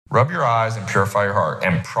Rub your eyes and purify your heart,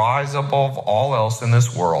 and prize above all else in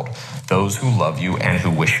this world those who love you and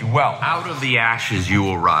who wish you well. Out of the ashes you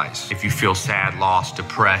will rise. If you feel sad, lost,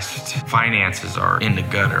 depressed, finances are in the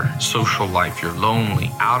gutter, social life, you're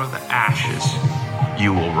lonely, out of the ashes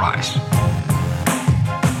you will rise.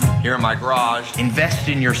 Here in my garage, invest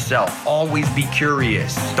in yourself. Always be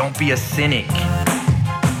curious. Don't be a cynic.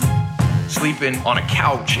 Sleeping on a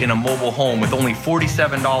couch in a mobile home with only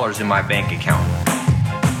 $47 in my bank account.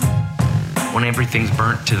 When everything's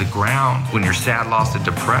burnt to the ground, when you're sad, lost, and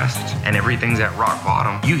depressed, and everything's at rock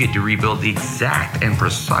bottom, you get to rebuild the exact and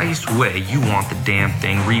precise way you want the damn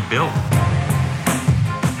thing rebuilt.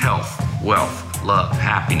 Health, wealth, love,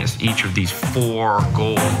 happiness, each of these 4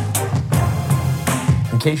 goals.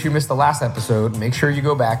 In case you missed the last episode, make sure you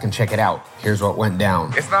go back and check it out. Here's what went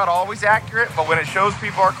down. It's not always accurate, but when it shows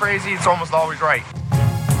people are crazy, it's almost always right.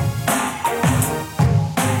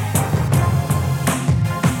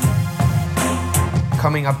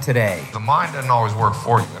 Coming up today. The mind doesn't always work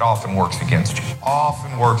for you. It often works against you.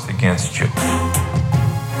 Often works against you.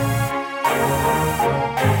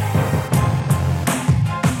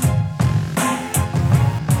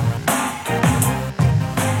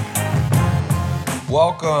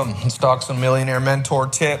 Welcome. Let's talk some millionaire mentor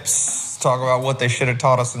tips. Talk about what they should have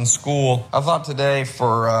taught us in school. I thought today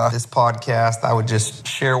for this podcast, I would just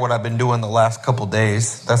share what I've been doing the last couple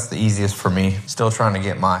days. That's the easiest for me. Still trying to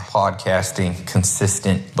get my podcasting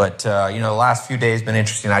consistent. But, the last few days been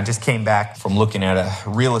interesting. I just came back from looking at a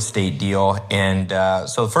real estate deal. And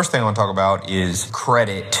so the first thing I want to talk about is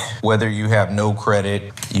credit. Whether you have no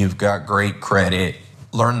credit, you've got great credit,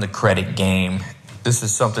 learn the credit game. This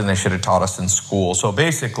is something they should have taught us in school. So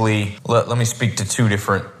basically, let me speak to 2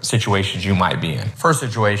 different situations you might be in. First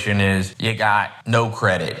situation is you got no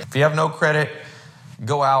credit. If you have no credit,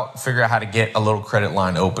 go out, figure out how to get a little credit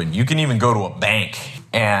line open. You can even go to a bank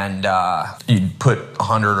and you put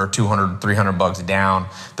 $100 or $200, $300 down.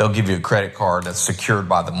 They'll give you a credit card that's secured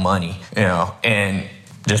by the money, and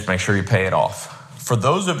just make sure you pay it off. For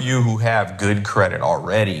those of you who have good credit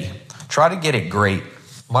already, try to get it great.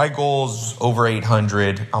 My goal is over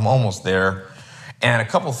 800. I'm almost there. And a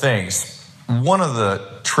couple things. One of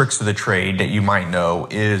the tricks of the trade that you might know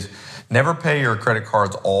is never pay your credit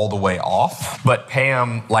cards all the way off, but pay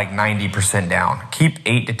them like 90% down. Keep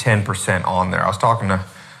 8 to 10% on there. I was talking to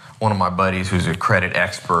one of my buddies who's a credit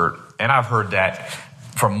expert, and I've heard that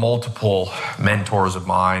from multiple mentors of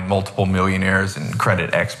mine, multiple millionaires and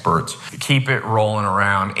credit experts. Keep it rolling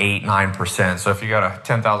around 8, 9%. So if you got a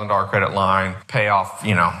 $10,000 credit line, pay off,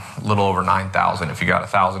 a little over $9,000. If you got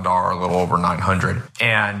 $1,000, a little over $900.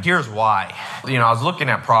 And here's why. I was looking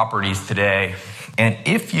at properties today, and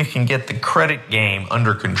if you can get the credit game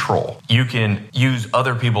under control, you can use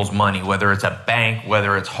other people's money, whether it's a bank,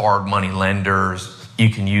 whether it's hard money lenders. You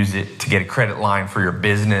can use it to get a credit line for your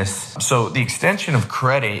business. So the extension of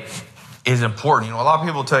credit is important. A lot of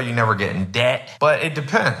people tell you never get in debt, but it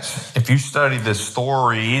depends. If you study the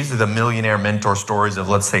stories, the millionaire mentor stories of,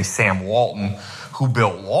 let's say, Sam Walton, who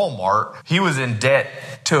built Walmart, he was in debt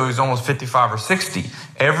till he was almost 55 or 60.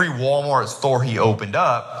 Every Walmart store he opened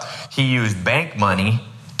up, he used bank money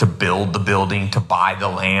to build the building, to buy the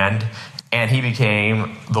land, and he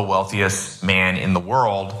became the wealthiest man in the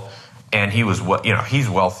world. And he was, he's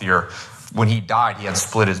wealthier. When he died, he had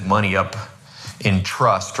split his money up in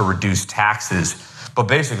trust to reduce taxes. But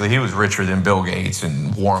basically, he was richer than Bill Gates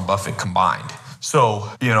and Warren Buffett combined. So,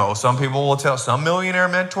 some millionaire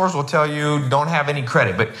mentors will tell you don't have any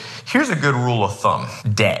credit. But here's a good rule of thumb.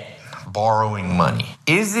 Debt, borrowing money.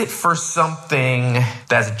 Is it for something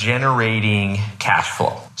that's generating cash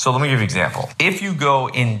flow? So let me give you an example. If you go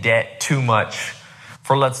in debt too much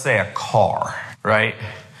for, let's say, a car, right?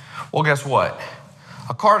 Well, guess what?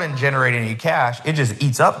 A car doesn't generate any cash. It just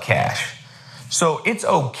eats up cash. So it's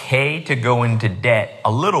okay to go into debt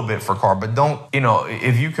a little bit for a car, but don't,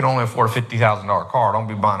 if you can only afford a $50,000 car, don't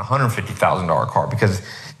be buying a $150,000 car, because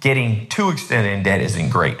getting too extended in debt isn't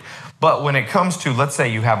great. But when it comes to, let's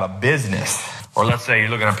say you have a business, or let's say you're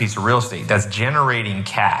looking at a piece of real estate that's generating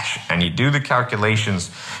cash, and you do the calculations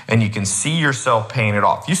and you can see yourself paying it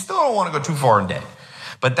off. You still don't want to go too far in debt.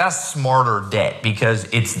 But that's smarter debt, because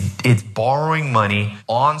it's borrowing money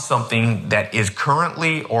on something that is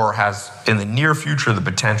currently or has in the near future the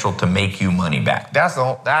potential to make you money back. That's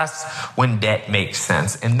when debt makes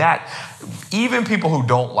sense. And that, even people who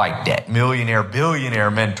don't like debt, millionaire,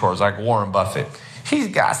 billionaire mentors like Warren Buffett, he's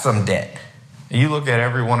got some debt. You look at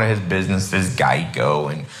every one of his businesses,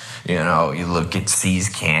 Geico, and you look at Seas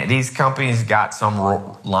Can. These companies got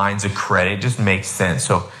some lines of credit. It just makes sense.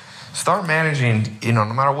 So Start managing, no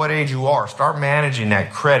matter what age you are, start managing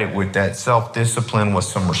that credit with that self-discipline, with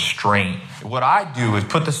some restraint. What I do is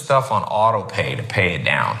put the stuff on autopay to pay it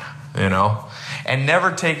down, and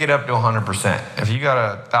never take it up to 100%. If you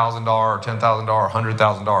got $1,000 or $10,000 or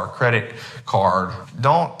 $100,000 credit card,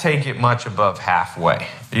 don't take it much above halfway.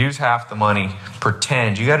 Use half the money,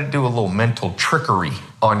 pretend. You got to do a little mental trickery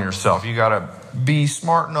on yourself. You got to be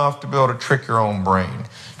smart enough to be able to trick your own brain.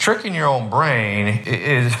 Tricking your own brain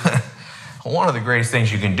is one of the greatest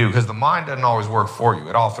things you can do, because the mind doesn't always work for you.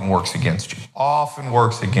 It often works against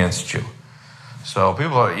you. So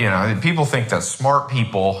people think that smart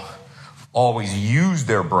people always use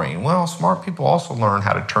their brain. Well, smart people also learn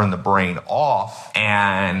how to turn the brain off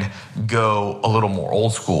and go a little more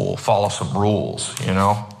old school, follow some rules,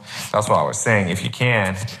 That's what I was saying. If you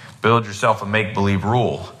can, build yourself a make-believe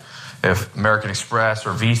rule. If American Express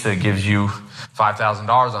or Visa gives you $5,000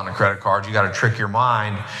 on a credit card, you got to trick your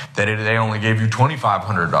mind that they only gave you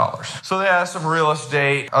 $2,500. So that's some real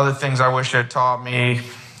estate. Other things I wish it taught me.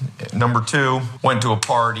 Number 2, went to a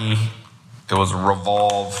party. It was a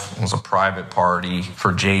Revolve. It was a private party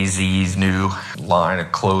for Jay-Z's new line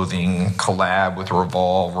of clothing, collab with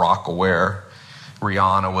Revolve, Rockaware.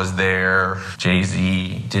 Rihanna was there.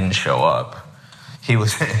 Jay-Z didn't show up.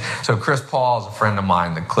 So Chris Paul is a friend of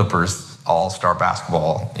mine, the Clippers all-star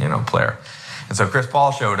basketball, player. And so Chris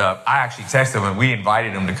Paul showed up. I actually texted him and we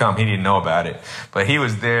invited him to come. He didn't know about it. But he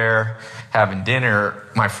was there having dinner.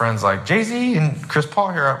 My friend's like, Jay-Z and Chris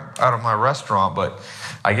Paul here out of my restaurant. But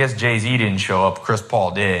I guess Jay-Z didn't show up. Chris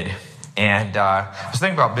Paul did. And I was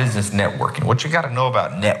thinking about business networking, what you got to know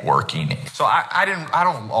about networking. So I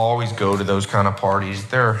don't always go to those kind of parties.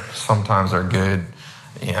 Sometimes they're good.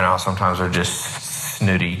 Sometimes they're just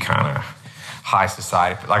snooty kind of high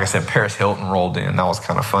society. Like I said, Paris Hilton rolled in. That was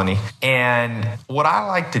kind of funny. And what I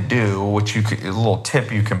like to do, a little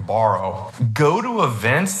tip you can borrow, go to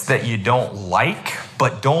events that you don't like,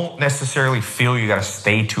 but don't necessarily feel you got to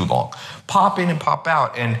stay too long. Pop in and pop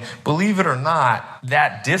out. And believe it or not,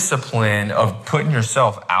 that discipline of putting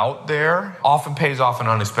yourself out there often pays off in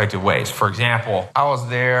unexpected ways. For example, I was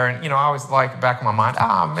there and, I always like back in my mind,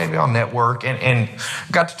 maybe I'll network. And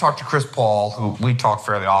got to talk to Chris Paul, who we talk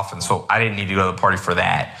fairly often, so I didn't need to go to the party for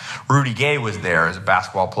that. Rudy Gay was there as a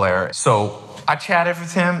basketball player. So I chatted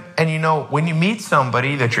with him, and when you meet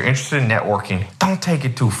somebody that you're interested in networking, don't take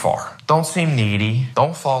it too far. Don't seem needy.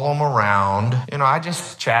 Don't follow them around. I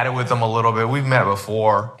just chatted with them a little bit. We've met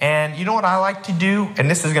before. And you know what I like to do? And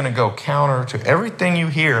this is going to go counter to everything you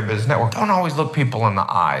hear in business network. Don't always look people in the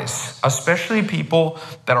eyes, especially people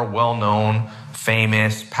that are well-known,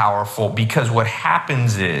 famous, powerful, because what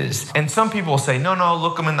happens is, and some people will say, no,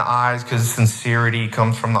 look them in the eyes because sincerity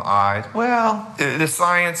comes from the eyes. Well, the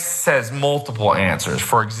science says multiple answers.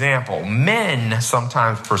 For example, men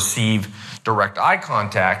sometimes perceive direct eye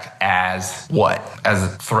contact as what? As a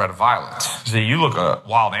threat of violence. So you look a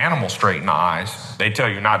wild animal straight in the eyes, they tell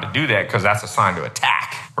you not to do that because that's a sign to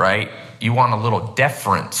attack, right? You want a little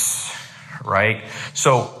deference, right?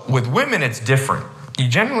 So with women, it's different.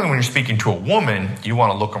 Generally, when you're speaking to a woman, you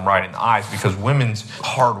want to look them right in the eyes because women's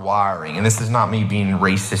hard wiring, and this is not me being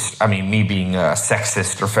racist, me being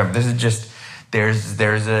sexist or feminist. This is just,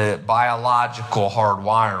 there's a biological hard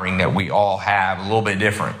wiring that we all have, a little bit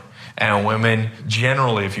different. And women,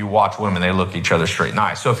 generally, if you watch women, they look each other straight in the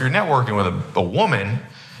eyes. So if you're networking with a woman,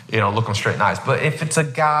 look them straight in the eyes. But if it's a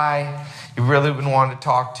guy you really wouldn't want to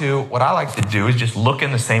talk to, what I like to do is just look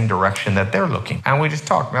in the same direction that they're looking. And we just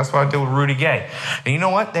talk. And that's what I did with Rudy Gay. And you know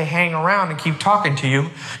what? They hang around and keep talking to you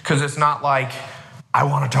because it's not like, I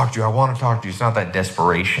want to talk to you. It's not that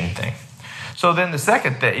desperation thing. So then the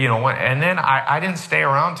second thing, and then I didn't stay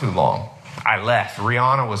around too long. I left.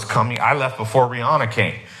 Rihanna was coming. I left before Rihanna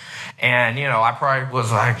came. And, I probably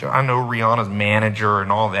was like, I know Rihanna's manager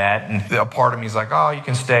and all that. And a part of me is like, oh, you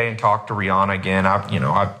can stay and talk to Rihanna again.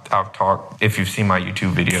 I've talked, if you've seen my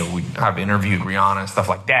YouTube video, I've interviewed Rihanna and stuff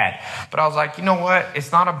like that. But I was like, you know what?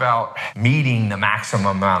 It's not about meeting the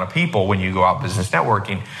maximum amount of people when you go out business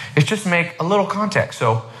networking. It's just make a little contact.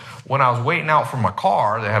 So when I was waiting out for my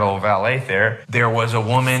car, they had a little valet there. There was a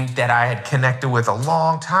woman that I had connected with a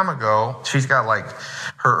long time ago. She's got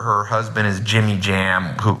her husband is Jimmy Jam,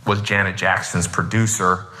 who was Janet Jackson's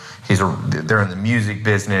producer. They're in the music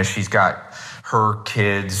business. She's got her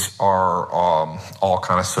kids are all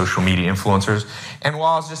kind of social media influencers. And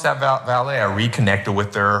while I was just at valet, I reconnected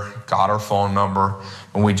with her, got her phone number,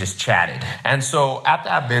 and we just chatted. And so at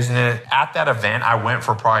that event, I went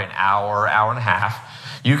for probably an hour and a half.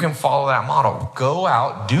 You can follow that model. Go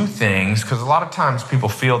out, do things, because a lot of times people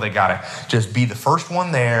feel they got to just be the first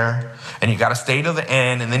one there, and you got to stay to the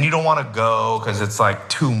end, and then you don't want to go because it's like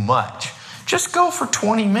too much. Just go for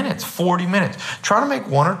 20 minutes, 40 minutes. Try to make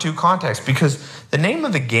 1 or 2 contacts, because the name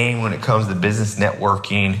of the game when it comes to business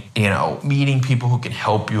networking, meeting people who can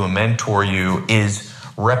help you and mentor you is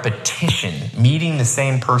repetition, meeting the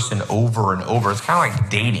same person over and over. It's kind of like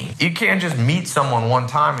dating. You can't just meet someone one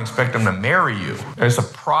time and expect them to marry you. There's a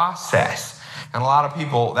process. And a lot of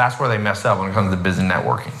people, that's where they mess up when it comes to business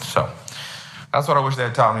networking. So that's what I wish they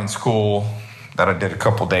had taught me in school that I did a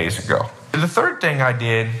couple days ago. The third thing I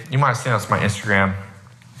did, you might have seen on my Instagram,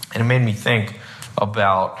 and it made me think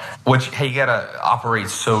about hey, you got to operate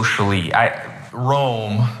socially.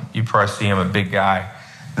 Rome, you probably see him, a big guy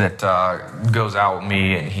that goes out with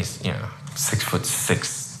me, and he's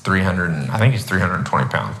 6'6", 320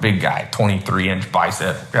 pounds, big guy, 23-inch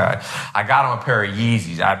bicep guy. I got him a pair of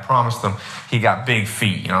Yeezys. I promised him he got big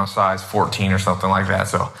feet, size 14 or something like that.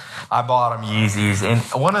 So I bought him Yeezys, and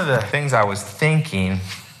one of the things I was thinking,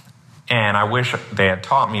 and I wish they had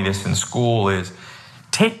taught me this in school, is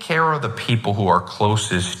take care of the people who are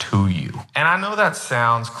closest to you. And I know that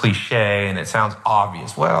sounds cliche and it sounds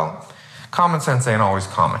obvious. Well, common sense ain't always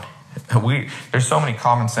common. There's so many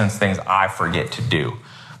common sense things I forget to do.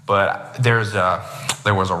 But there was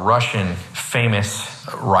a Russian famous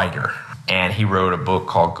writer, and he wrote a book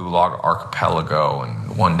called Gulag Archipelago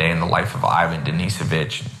and One Day in the Life of Ivan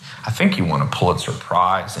Denisovich. I think he won a Pulitzer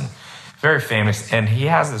Prize, and very famous. And he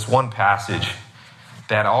has this one passage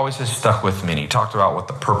that always has stuck with me. And he talked about what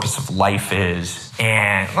the purpose of life is.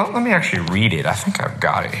 And let me actually read it. I think I've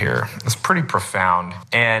got it here. It's pretty profound.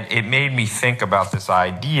 And it made me think about this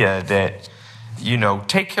idea that,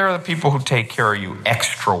 take care of the people who take care of you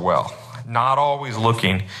extra well. Not always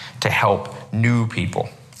looking to help new people.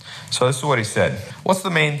 So this is what he said. What's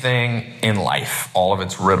the main thing in life? All of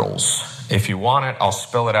its riddles. If you want it, I'll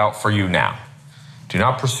spell it out for you now. Do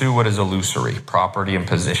not pursue what is illusory, property and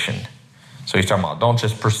position. So he's talking about don't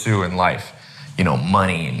just pursue in life,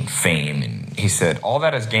 money and fame. And he said, all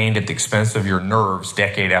that is gained at the expense of your nerves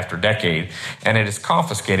decade after decade, and it is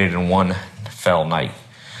confiscated in one fell night.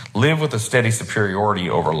 Live with a steady superiority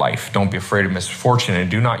over life. Don't be afraid of misfortune, and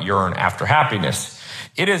do not yearn after happiness.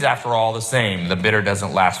 It is, after all, the same. The bitter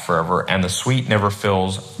doesn't last forever, and the sweet never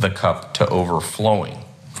fills the cup to overflowing.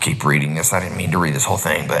 Keep reading this. I didn't mean to read this whole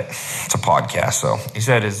thing, but it's a podcast. So he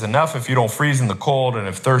said, it's enough if you don't freeze in the cold, and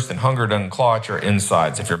if thirst and hunger doesn't claw at your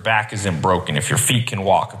insides, if your back isn't broken, if your feet can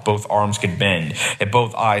walk, if both arms can bend, if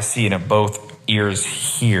both eyes see, and if both ears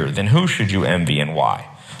hear, then who should you envy and why?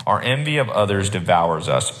 Our envy of others devours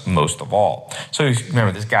us most of all. So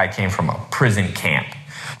remember, this guy came from a prison camp.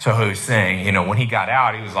 So he was saying, when he got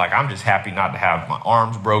out, he was like, I'm just happy not to have my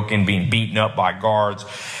arms broken, being beaten up by guards.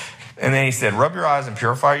 And then he said, rub your eyes and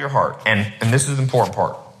purify your heart. And this is the important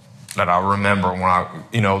part that I remember when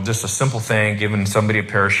I, just a simple thing, giving somebody a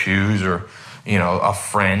pair of shoes or, a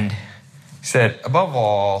friend. He said, above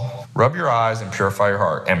all, rub your eyes and purify your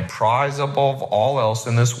heart, and prize above all else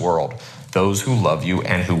in this world those who love you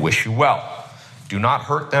and who wish you well. Do not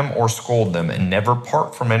hurt them or scold them, and never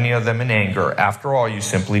part from any of them in anger. After all, you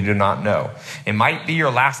simply do not know. It might be your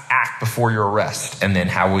last act before your arrest, and then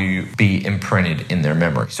how will you be imprinted in their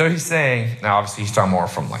memory? So he's saying, now obviously he's talking more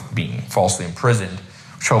from like being falsely imprisoned,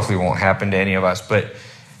 which hopefully won't happen to any of us, but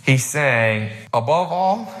he's saying, above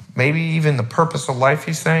all, maybe even the purpose of life,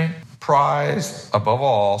 he's saying, prize above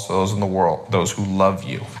all so those in the world, those who love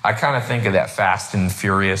you. I kind of think of that Fast and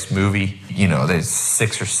Furious movie. There's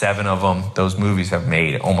 6 or 7 of them. Those movies have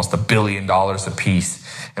made almost $1 billion a piece.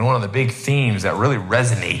 And one of the big themes that really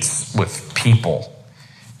resonates with people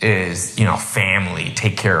is, family,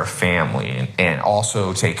 take care of family, and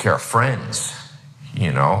also take care of friends,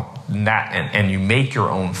 and you make your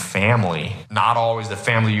own family, not always the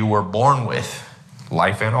family you were born with.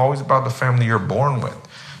 Life ain't always about the family you're born with.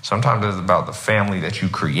 Sometimes it's about the family that you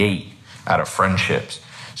create out of friendships.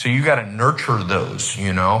 So you got to nurture those,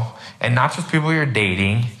 and not just people you're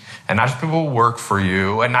dating, and not just people who work for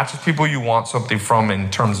you, and not just people you want something from in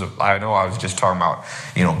terms of, I know I was just talking about,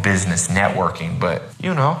 business networking, but,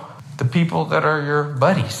 the people that are your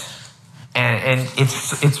buddies. And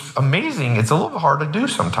it's amazing. It's a little bit hard to do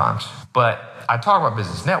sometimes, but I talk about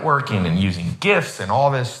business networking and using gifts and all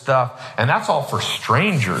this stuff, and that's all for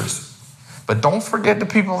strangers. But don't forget the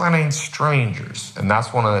people that ain't strangers. And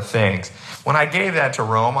that's one of the things. When I gave that to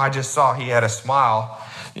Rome, I just saw he had a smile,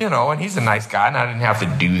 and he's a nice guy, and I didn't have to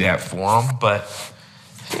do that for him. But,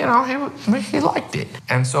 he liked it.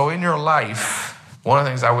 And so in your life, one of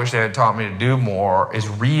the things I wish they had taught me to do more is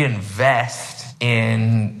reinvest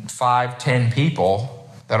in 5, 10 people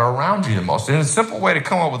that are around you the most. And a simple way to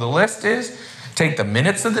come up with a list is take the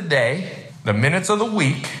minutes of the day, the minutes of the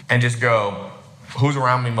week, and just go, who's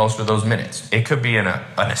around me most of those minutes? It could be an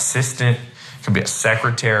assistant, it could be a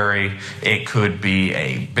secretary, it could be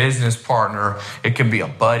a business partner, it could be a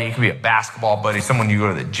buddy, it could be a basketball buddy, someone you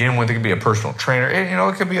go to the gym with, it could be a personal trainer,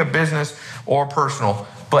 it could be a business or personal,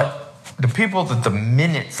 but the people that the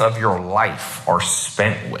minutes of your life are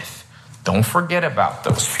spent with, don't forget about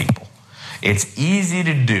those people. It's easy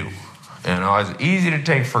to do, it's easy to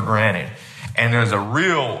take for granted. And there's a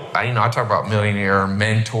real, I talk about millionaire,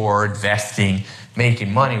 mentor, investing,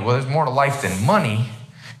 making money. Well, there's more to life than money.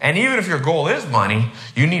 And even if your goal is money,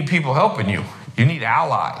 you need people helping you. You need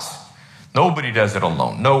allies. Nobody does it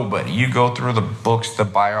alone. Nobody. You go through the books, the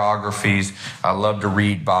biographies. I love to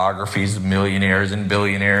read biographies of millionaires and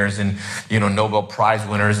billionaires and, Nobel Prize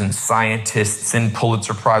winners and scientists and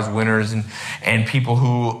Pulitzer Prize winners and people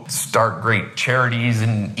who start great charities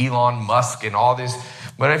and Elon Musk and all this.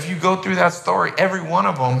 But if you go through that story, every one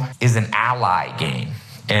of them is an ally game.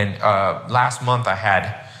 And last month I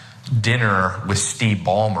had dinner with Steve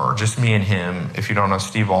Ballmer, just me and him. If you don't know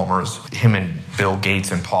Steve Ballmer, him and Bill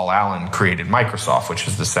Gates and Paul Allen created Microsoft, which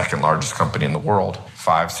is the second largest company in the world,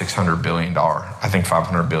 $600 billion, I think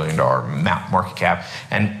 $500 billion market cap.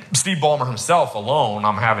 And Steve Ballmer himself alone,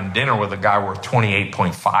 I'm having dinner with a guy worth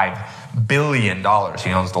 $28.5 billion.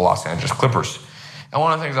 He owns the Los Angeles Clippers. And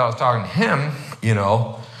one of the things I was talking to him,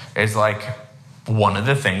 is like one of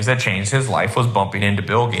the things that changed his life was bumping into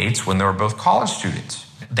Bill Gates when they were both college students.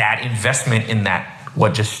 That investment in that,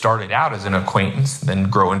 what just started out as an acquaintance, then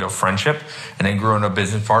grew into a friendship, and then grew into a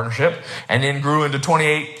business partnership, and then grew into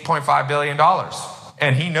 $28.5 billion.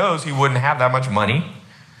 And he knows he wouldn't have that much money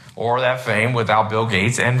or that fame without Bill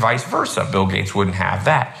Gates, and vice versa. Bill Gates wouldn't have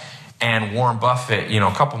that. And Warren Buffett, a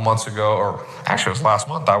couple months ago, or actually it was last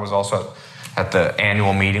month, I was also at the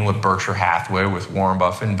annual meeting with Berkshire Hathaway with Warren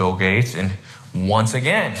Buffett and Bill Gates. And once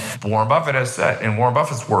again, Warren Buffett has said, and Warren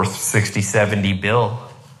Buffett's worth 60, 70 bill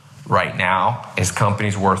right now. His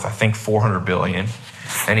company's worth, I think, 400 billion.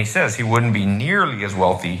 And he says he wouldn't be nearly as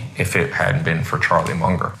wealthy if it hadn't been for Charlie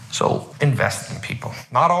Munger. So invest in people.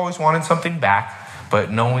 Not always wanting something back,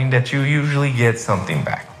 but knowing that you usually get something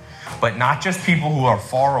back. But not just people who are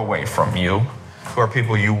far away from you, who are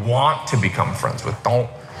people you want to become friends with.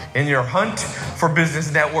 In your hunt for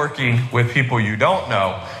business networking with people you don't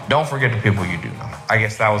know, don't forget the people you do know. I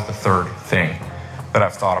guess that was the third thing that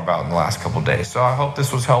I've thought about in the last couple of days. So I hope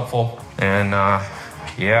this was helpful. And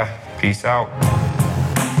peace out.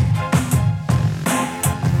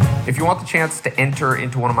 If you want the chance to enter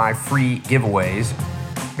into one of my free giveaways,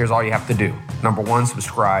 here's all you have to do. Number one,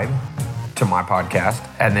 subscribe to my podcast.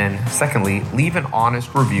 And then secondly, leave an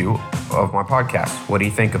honest review of my podcast. What do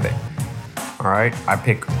you think of it? All right, I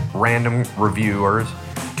pick random reviewers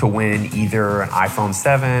to win either an iPhone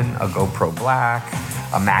 7, a GoPro Black,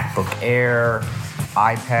 a MacBook Air,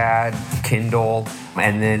 iPad, Kindle,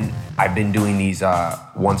 and then I've been doing these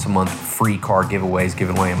once a month free car giveaways,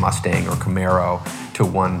 giving away a Mustang or Camaro to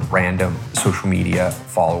one random social media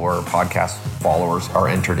follower. Podcast followers are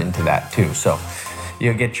entered into that too. So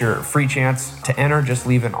you'll get your free chance to enter. Just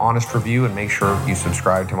leave an honest review and make sure you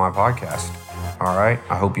subscribe to my podcast. All right,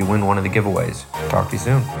 I hope you win one of the giveaways. Talk to you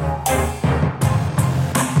soon.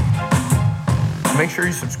 Make sure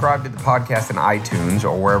you subscribe to the podcast in iTunes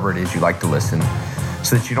or wherever it is you like to listen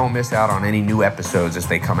so that you don't miss out on any new episodes as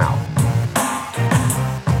they come out.